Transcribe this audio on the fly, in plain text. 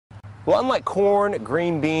Well, unlike corn,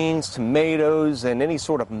 green beans, tomatoes, and any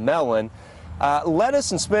sort of melon,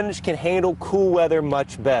 lettuce and spinach can handle cool weather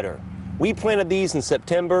much better. We planted these in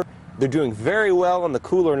September. They're doing very well on the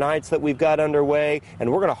cooler nights that we've got underway,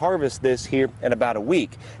 and we're going to harvest this here in about a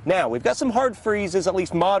week. Now, we've got some hard freezes, at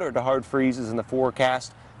least moderate to hard freezes in the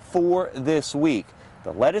forecast for this week.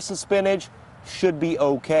 The lettuce and spinach should be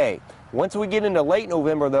okay. Once we get into late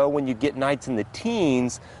November, though, when you get nights in the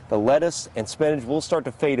teens, the lettuce and spinach will start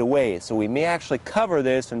to fade away. So we may actually cover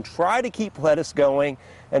this and try to keep lettuce going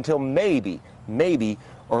until maybe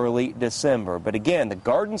early December. But again, the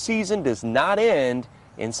garden season does not end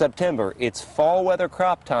in September. It's fall weather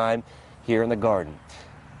crop time here in the garden.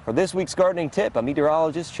 For this week's gardening tip, I'm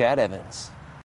meteorologist Chad Evans.